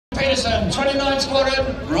Peterson, 29th Squadron,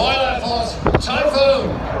 Royal Air Force, Typhoon.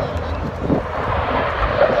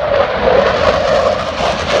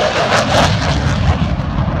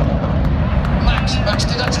 Max,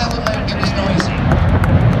 did I tell them it was noisy?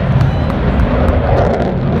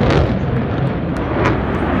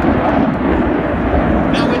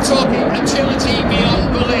 Now we're talking agility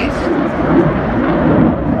beyond belief.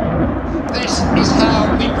 This is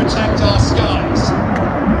how we protect our skies.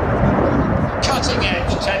 Cutting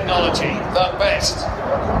edge technology, the best.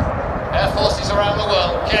 Air forces around the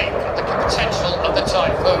world gape at the potential of the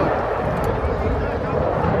Typhoon.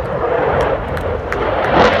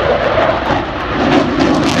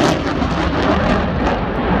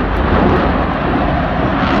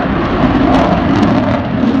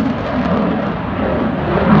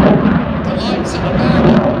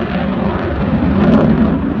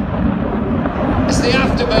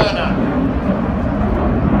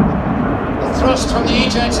 From the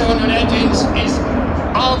EJ200 engines is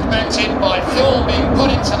augmented by fuel being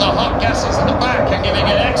put into the hot gases at the back and giving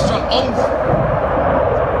it extra oomph.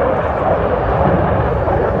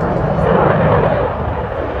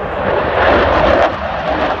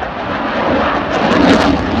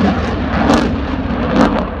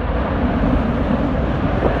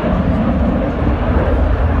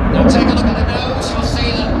 Now take a look at the nose. You'll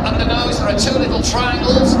see that at the nose there are two little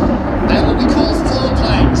triangles. They will be called floor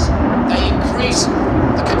planes. They increase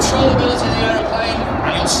the controllability of the aeroplane,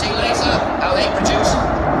 and you'll see later how they produce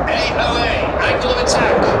AOA, angle of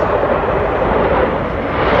attack.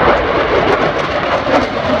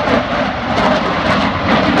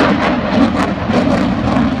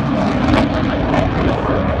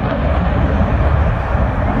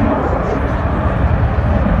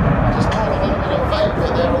 Just caught a little bit of vapour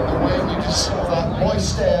there on the wing. You just saw that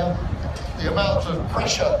moist air, the amount of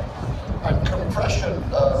pressure and compression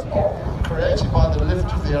created by the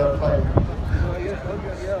lift of the aeroplane.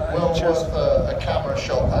 Well worth a camera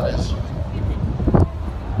shot, that is.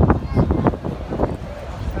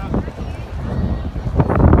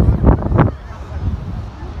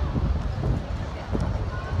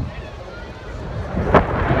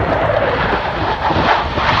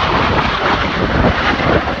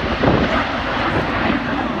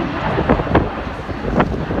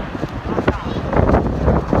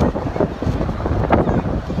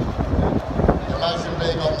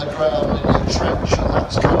 On the ground in your trench, and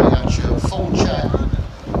that's coming at you, full check,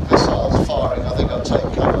 missiles firing. I think I'll take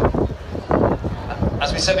cover.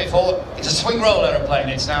 As we said before, it's a swing roll aeroplane.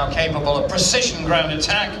 It's now capable of precision ground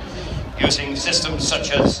attack using systems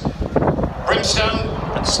such as Brimstone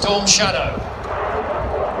and Storm Shadow.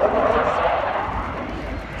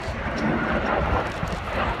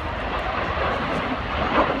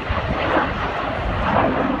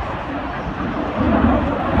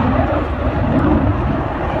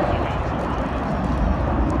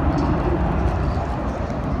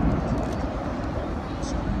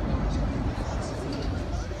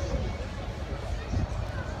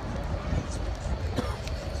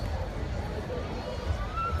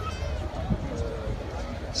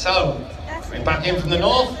 So, we're back in from the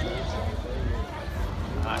north.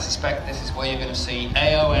 I suspect this is where you're going to see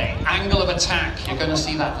AOA, angle of attack. You're going to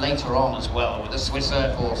see that later on as well with the Swiss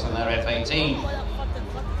Air Force and their F-18.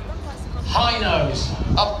 High nose,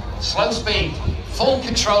 up, slow speed, full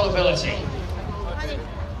controllability.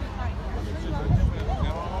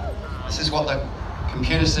 This is what the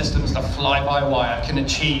computer systems, the fly-by-wire, can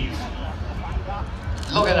achieve.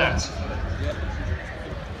 Look at that.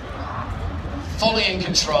 Fully in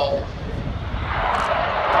control.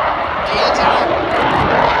 Gear down.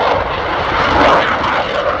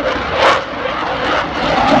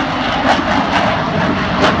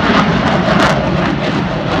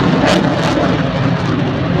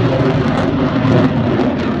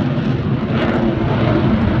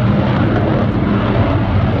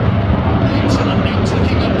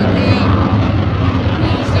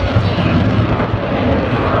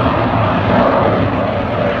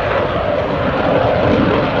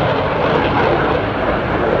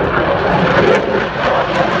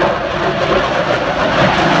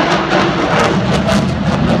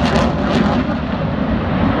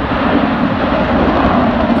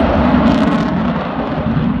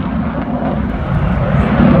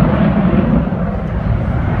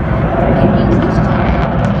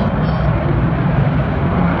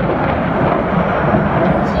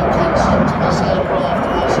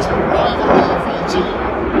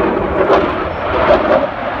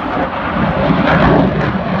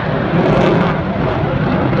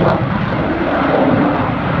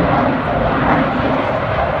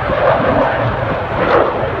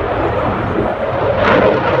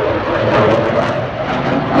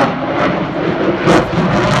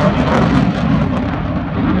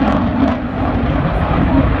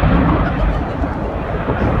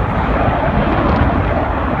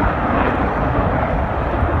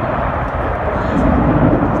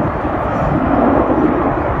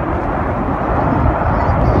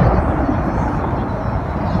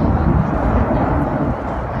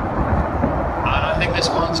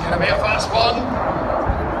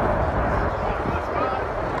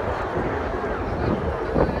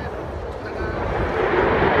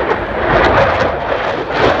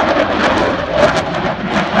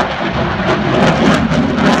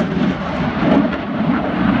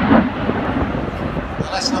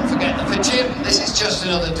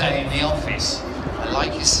 nice. I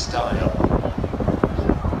like his style.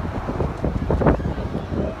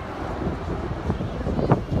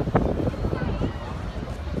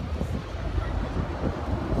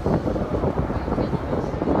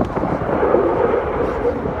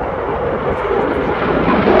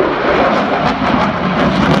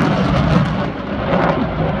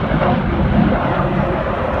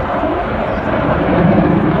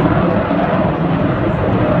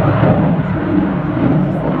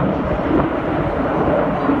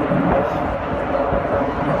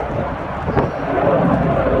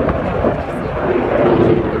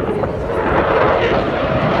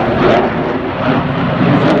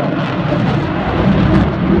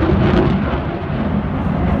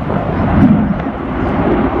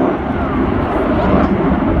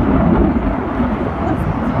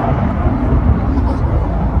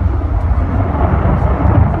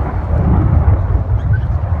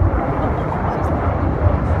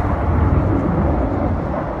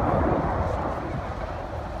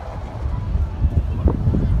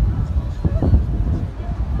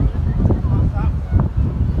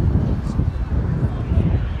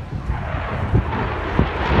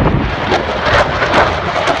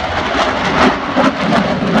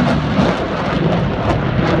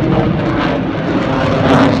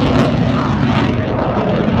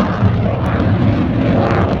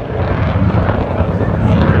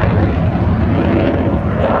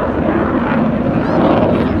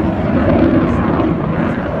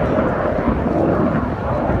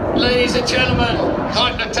 Ladies and gentlemen,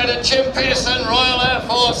 Flight Lieutenant Jim Pearson, Royal Air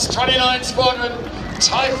Force 29 Squadron,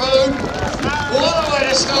 Typhoon. What a way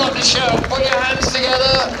to start the show. Put your hands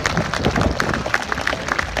together.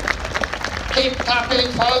 Keep clapping,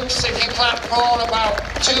 folks. If you clap for about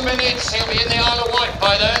 2 minutes, he'll be in the Isle of Wight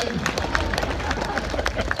by then.